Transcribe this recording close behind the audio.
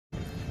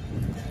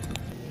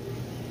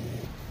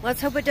Let's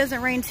hope it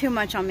doesn't rain too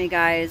much on me,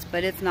 guys,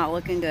 but it's not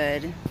looking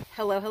good.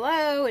 Hello,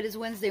 hello. It is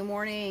Wednesday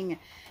morning.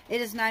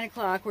 It is 9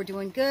 o'clock. We're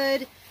doing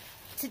good.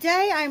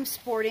 Today I'm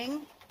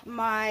sporting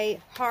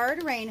my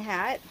hard rain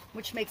hat,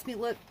 which makes me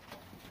look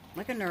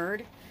like a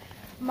nerd.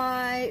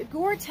 My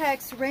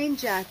Gore-Tex rain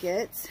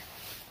jacket.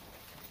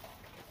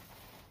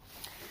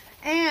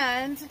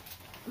 And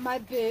my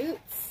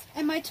boots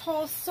and my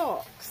tall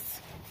socks.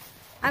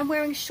 I'm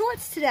wearing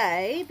shorts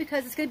today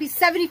because it's going to be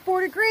 74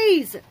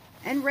 degrees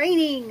and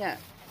raining.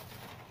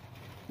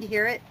 You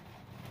hear it?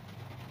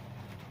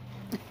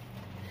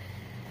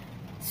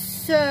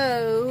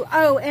 So,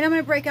 oh, and I'm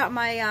going to break out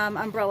my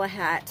umbrella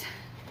hat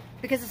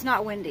because it's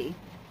not windy.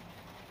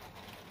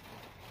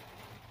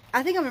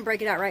 I think I'm going to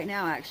break it out right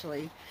now,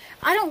 actually.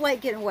 I don't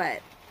like getting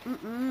wet.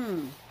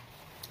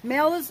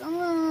 Mail is,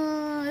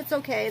 it's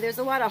okay. There's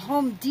a lot of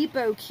Home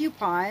Depot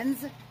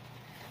coupons.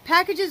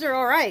 Packages are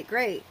all right,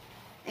 great.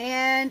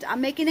 And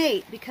I'm making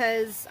 8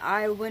 because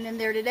I went in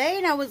there today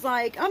and I was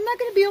like, I'm not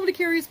going to be able to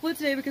carry a split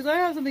today because I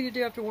have something to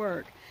do after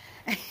work.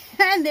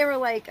 And they were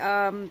like,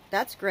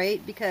 that's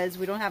great because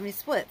we don't have any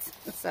splits.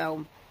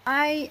 So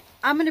I'm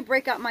going to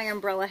break out my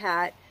umbrella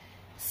hat,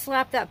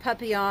 slap that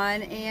puppy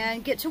on,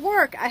 and get to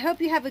work. I hope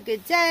you have a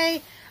good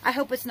day. I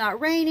hope it's not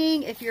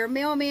raining. If you're a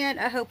mailman,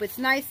 I hope it's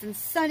nice and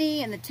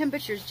sunny and the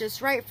temperature's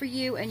just right for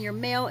you and your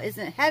mail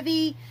isn't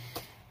heavy.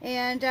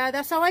 And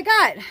that's all I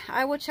got.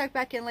 I will check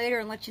back in later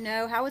and let you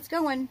know how it's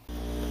going.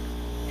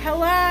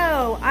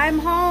 Hello, I'm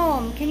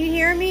home. Can you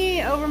hear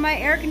me over my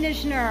air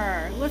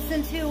conditioner?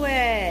 Listen to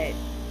it.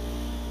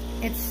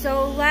 It's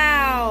so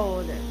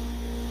loud.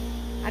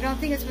 I don't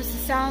think it's supposed to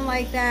sound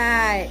like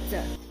that.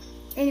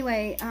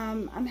 Anyway,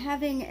 I'm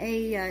having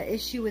a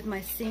issue with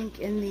my sink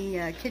in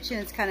the kitchen.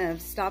 It's kind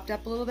of stopped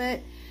up a little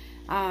bit.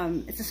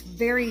 It's this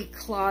very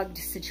clogged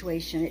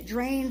situation. It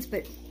drains,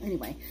 but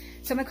anyway.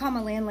 So I'm going to call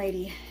my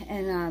landlady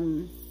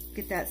and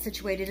get that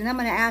situated. And I'm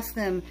going to ask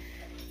them,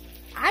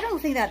 I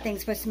don't think that thing's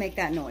supposed to make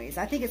that noise.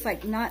 I think it's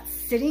like not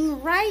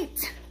sitting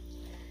right.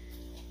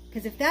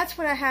 Because if that's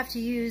what I have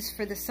to use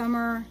for the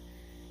summer,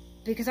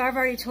 because I've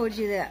already told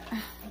you that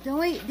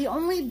the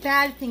only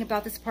bad thing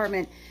about this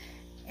apartment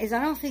is I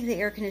don't think the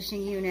air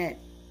conditioning unit,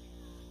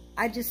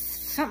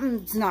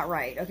 something's not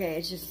right. Okay,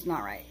 it's just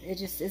not right. It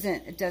just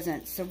isn't, it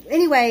doesn't. So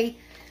anyway,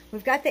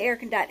 we've got the air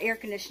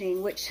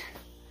conditioning, which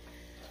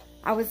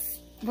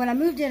when I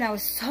moved in, I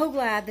was so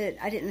glad that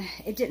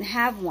it didn't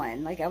have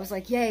one. Like I was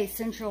like, yay,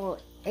 central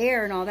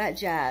air and all that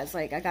jazz.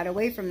 Like I got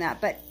away from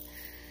that, but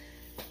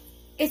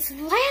it's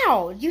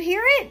loud. You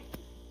hear it?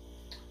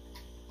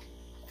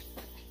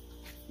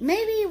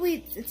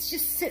 Maybe it's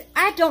just,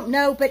 I don't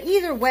know, but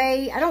either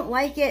way, I don't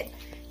like it.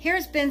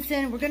 Here's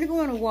Benson. We're going to go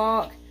on a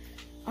walk.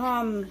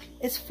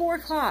 It's 4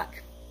 o'clock.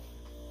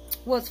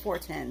 Well, it's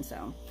 4:10,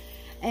 so.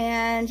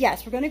 And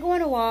yes, we're going to go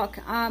on a walk.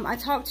 I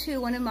talked to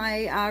one of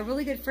my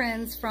really good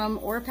friends from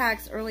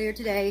Orapax earlier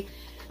today.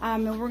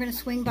 And we're going to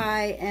swing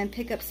by and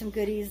pick up some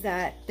goodies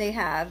that they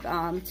have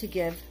to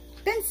give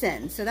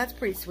Benson. So that's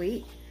pretty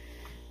sweet.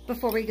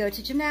 Before we go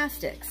to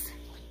gymnastics.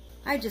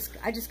 I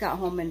just got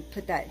home and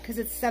put that, because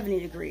it's 70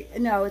 degrees.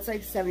 No, it's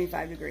like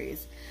 75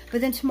 degrees.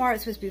 But then tomorrow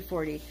it's supposed to be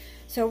 40.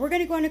 So we're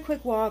going to go on a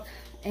quick walk.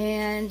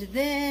 And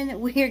then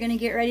we are going to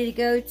get ready to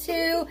go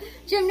to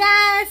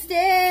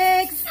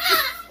gymnastics.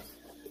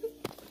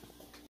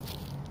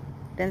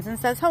 Benson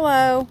says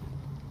hello.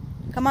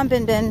 Come on,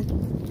 Ben.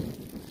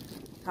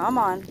 Come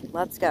on,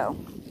 let's go.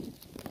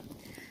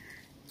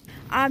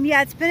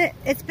 Yeah,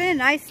 it's been a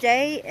nice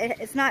day.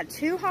 It's not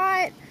too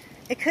hot.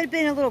 It could have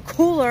been a little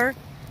cooler.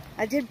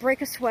 I did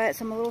break a sweat,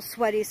 so I'm a little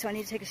sweaty, so I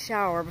need to take a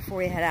shower before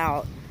we head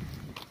out.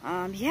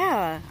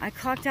 Yeah, I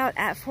clocked out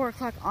at 4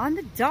 o'clock on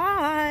the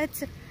dot.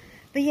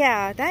 But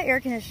yeah, that air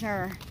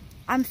conditioner,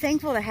 I'm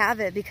thankful to have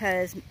it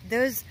because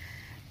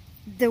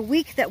the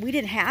week that we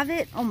didn't have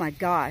it, oh my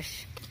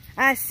gosh.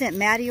 I sent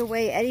Maddie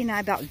away. Eddie and I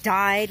about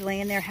died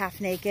laying there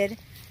half naked.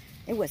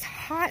 It was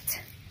hot.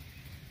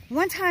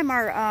 One time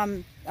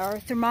our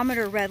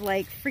thermometer read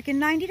like freaking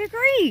 90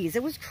 degrees.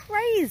 It was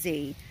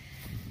crazy.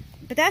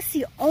 But that's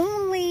the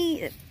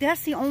only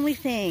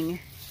thing.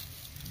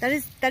 That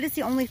is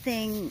the only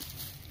thing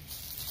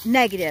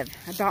negative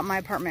about my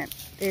apartment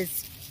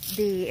is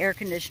the air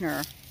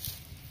conditioner.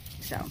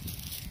 So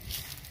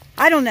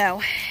I don't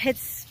know.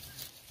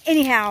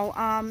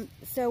 Anyhow,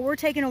 so we're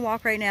taking a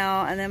walk right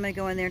now, and then I'm gonna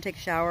go in there and take a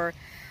shower.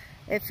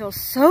 It feels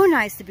so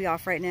nice to be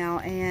off right now,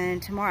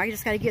 and tomorrow I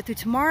just got to get through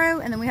tomorrow,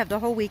 and then we have the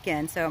whole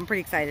weekend, so I'm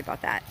pretty excited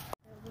about that.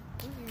 What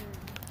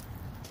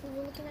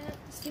we're looking at,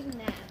 let's do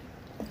that.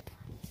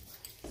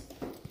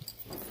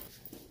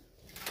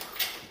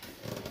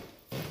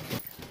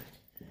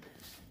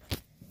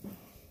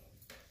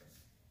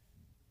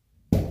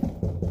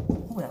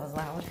 Oh, that was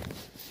loud.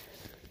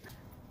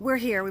 We're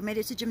here. We made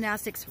it to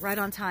gymnastics right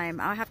on time.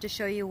 I'll have to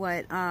show you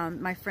what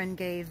my friend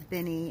gave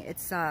Benny.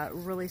 It's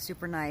really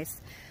super nice.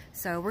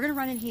 So we're going to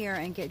run in here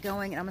and get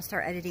going, and I'm going to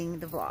start editing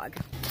the vlog.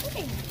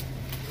 Okay.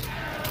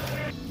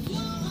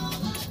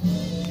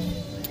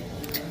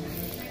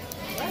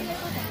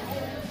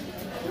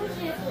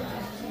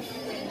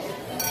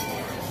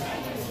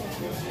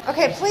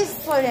 Okay, please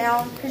slow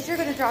down, because you're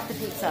going to drop the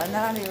pizza, and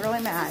then I'll be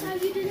really mad.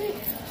 That's how you did it.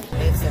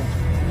 It's a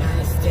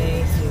nice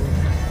day to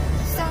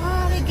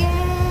Start again.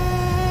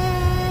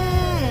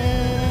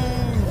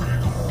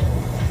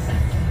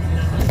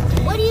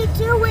 What are you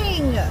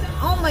doing?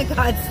 Oh my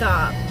God,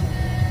 stop.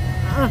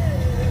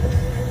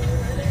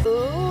 Ooh,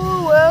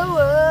 whoa,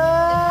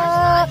 whoa. The car's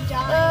not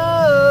dying. Oh.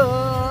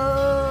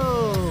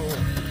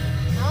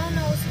 I don't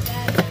know what's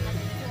bad about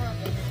the floor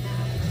of it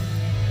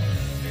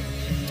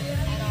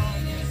at all.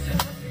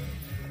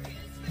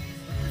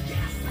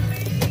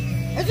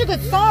 It's a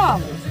good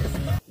song.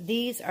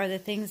 These are the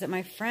things that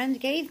my friend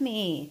gave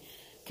me.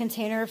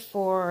 Container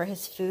for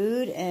his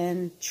food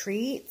and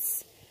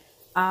treats,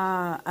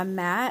 a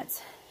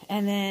mat,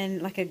 and then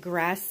like a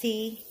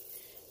grassy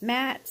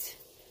mat,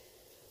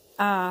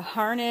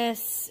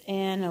 harness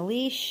and a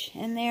leash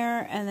in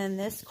there, and then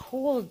this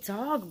cool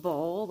dog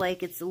bowl,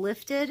 like it's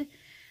lifted,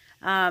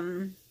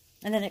 and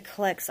then it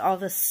collects all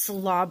the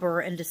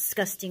slobber and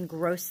disgusting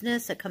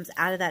grossness that comes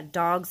out of that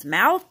dog's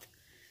mouth.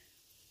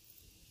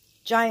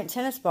 Giant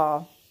tennis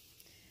ball.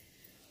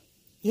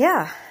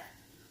 Yeah.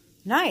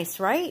 Nice,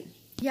 right?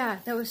 Yeah,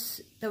 that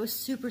was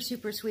super,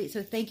 super sweet.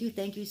 So thank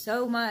you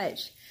so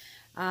much.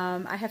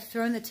 I have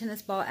thrown the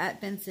tennis ball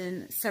at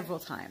Benson several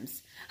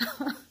times.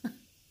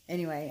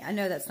 Anyway, I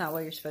know that's not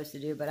what you're supposed to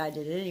do, but I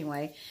did it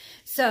anyway.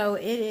 So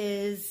it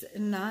is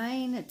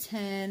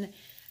 9:10.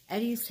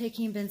 Eddie's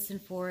taking Benson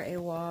for a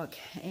walk,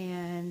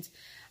 and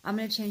I'm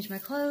going to change my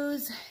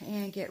clothes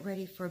and get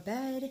ready for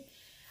bed.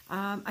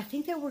 I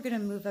think that we're going to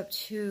move up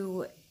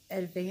to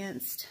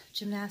advanced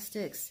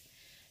gymnastics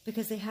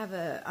because they have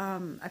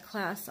a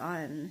class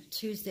on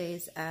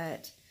Tuesdays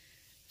at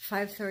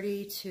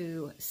 5:30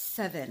 to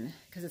 7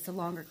 because it's a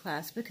longer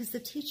class, because the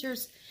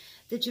teachers,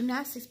 the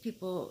gymnastics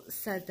people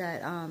said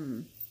that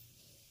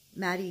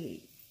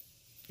Maddie,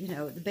 you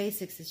know, the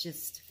basics is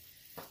just,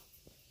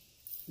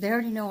 they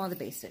already know all the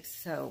basics,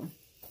 so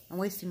I'm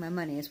wasting my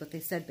money is what they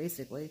said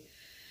basically.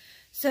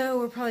 So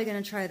we're probably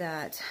going to try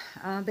that.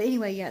 But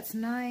anyway, yeah, it's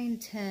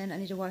 9:10. I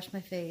need to wash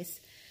my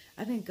face.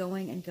 I've been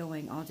going and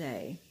going all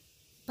day.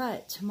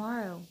 But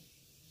tomorrow,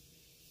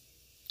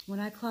 when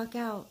I clock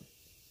out,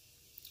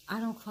 I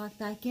don't clock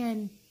back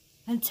in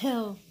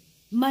until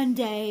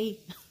Monday.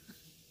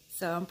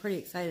 So I'm pretty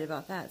excited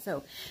about that.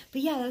 So,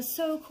 but yeah, that was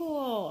so cool.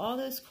 All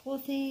those cool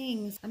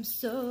things. I'm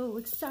so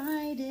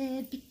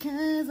excited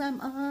because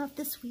I'm off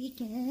this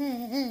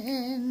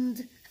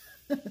weekend.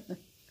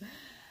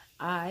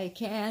 I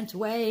can't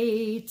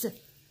wait.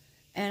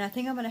 And I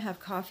think I'm going to have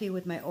coffee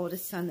with my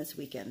oldest son this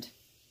weekend.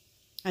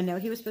 I know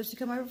he was supposed to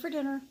come over for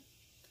dinner.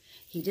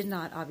 He did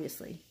not,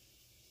 obviously.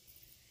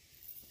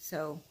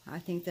 So I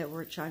think that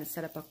we're trying to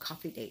set up a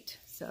coffee date.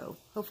 So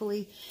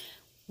hopefully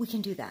we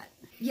can do that.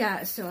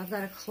 Yeah, so I've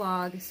got a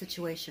clog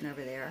situation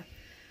over there.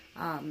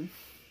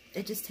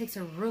 It just takes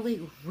a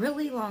really,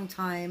 really long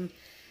time.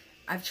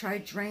 I've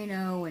tried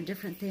Drano and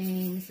different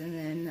things, and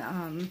then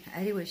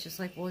Eddie was just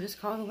like, well,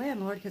 just call the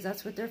landlord because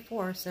that's what they're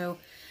for. So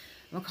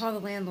I'm going to call the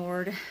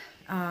landlord,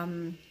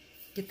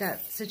 get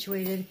that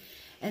situated.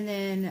 And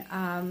then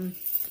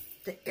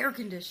the air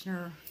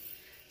conditioner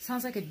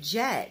sounds like a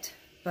jet,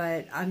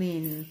 but I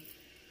mean,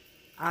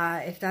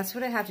 if that's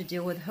what I have to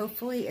deal with,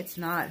 hopefully it's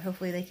not.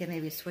 Hopefully they can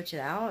maybe switch it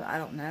out. I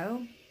don't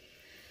know.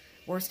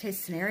 Worst case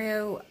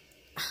scenario,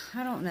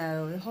 I don't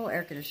know. The whole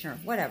air conditioner,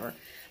 whatever.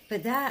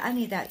 But that, I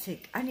need that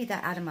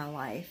out of my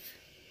life.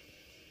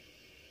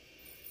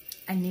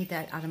 I need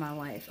that out of my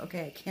life.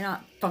 Okay, I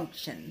cannot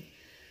function.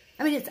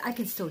 I mean, I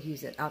can still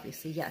use it,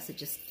 obviously. Yes, it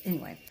just,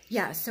 anyway.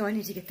 Yeah, so I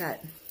need to get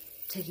that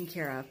taken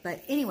care of.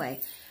 But anyway,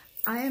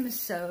 I am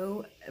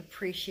so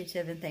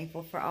appreciative and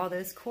thankful for all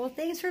those cool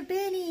things for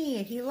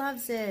Benny. He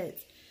loves it.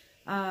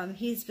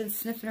 He's been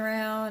sniffing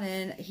around,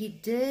 and he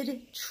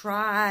did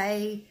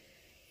try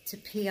to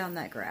pee on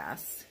that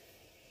grass.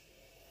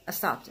 I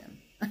stopped him.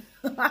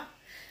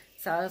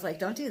 So I was like,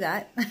 don't do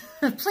that.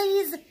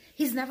 Please.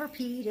 He's never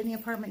peed in the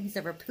apartment. He's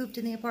never pooped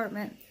in the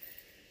apartment.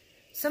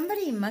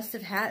 Somebody must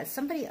have had,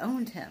 somebody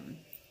owned him.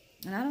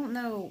 And I don't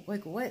know,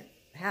 like, what,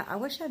 I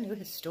wish I knew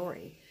his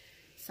story.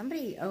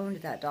 Somebody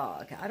owned that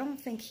dog. I don't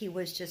think he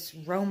was just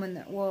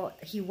roaming, well,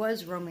 he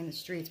was roaming the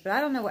streets, but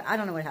I don't know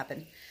what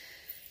happened.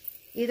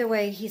 Either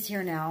way, he's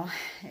here now,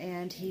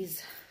 and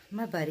he's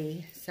my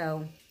buddy,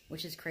 so,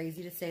 which is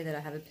crazy to say that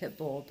I have a pit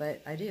bull,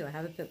 but I do, I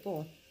have a pit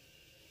bull.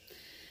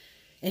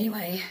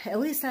 Anyway, at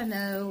least I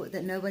know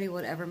that nobody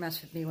would ever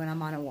mess with me when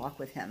I'm on a walk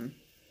with him.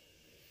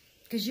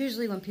 Because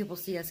usually when people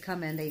see us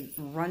coming, they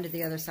run to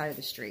the other side of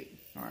the street.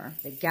 Or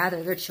they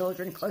gather their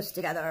children close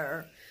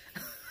together.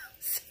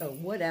 So,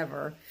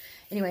 whatever.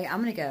 Anyway,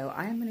 I'm going to go.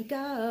 I'm going to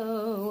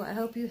go. I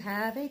hope you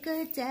have a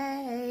good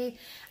day.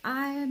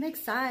 I am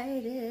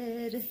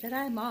excited that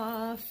I'm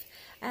off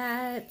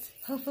at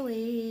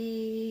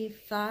hopefully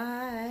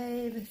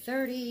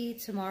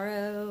 5:30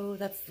 tomorrow.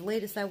 That's the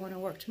latest I want to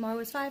work. Tomorrow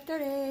is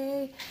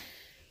 5:30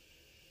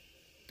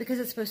 because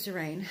it's supposed to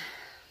rain.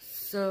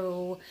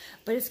 So,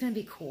 but it's going to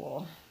be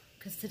cool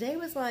because today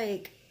was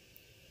like,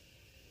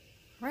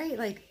 right?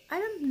 Like,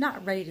 I'm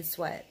not ready to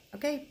sweat.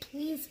 Okay,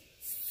 please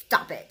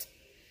Stop it.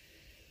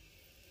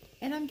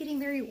 And I'm getting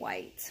very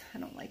white. I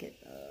don't like it.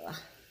 Ugh.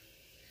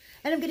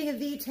 And I'm getting a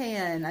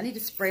V-tan. I need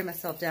to spray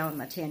myself down with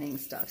my tanning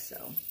stuff,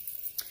 so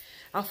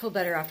I'll feel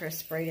better after I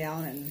spray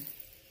down. And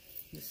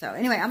so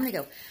anyway, I'm going to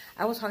go.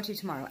 I will talk to you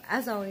tomorrow.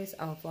 As always,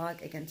 I'll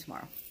vlog again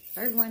tomorrow.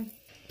 Bye, everyone.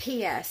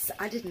 P.S.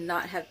 I did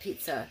not have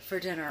pizza for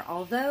dinner,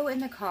 although in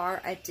the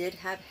car I did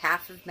have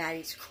half of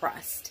Maddie's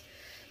crust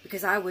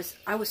because I was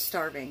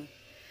starving.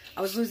 I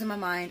was losing my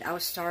mind. I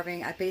was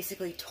starving. I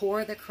basically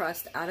tore the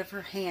crust out of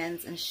her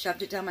hands and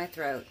shoved it down my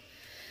throat.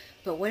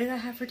 But what did I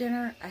have for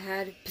dinner? I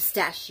had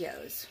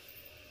pistachios.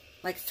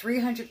 Like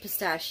 300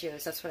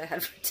 pistachios. That's what I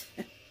had for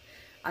dinner.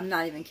 I'm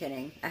not even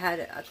kidding. I had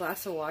a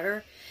glass of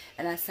water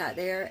and I sat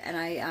there and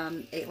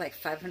I ate like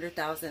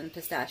 500,000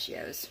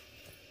 pistachios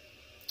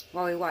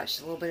while we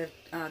watched a little bit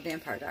of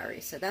Vampire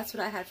Diaries. So that's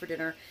what I had for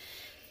dinner.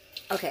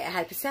 Okay, I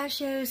had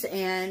pistachios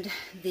and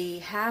the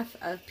half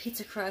of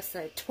pizza crust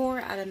that I tore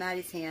out of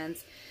Maddie's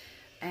hands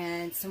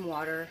and some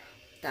water.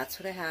 That's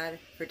what I had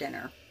for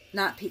dinner.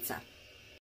 Not pizza.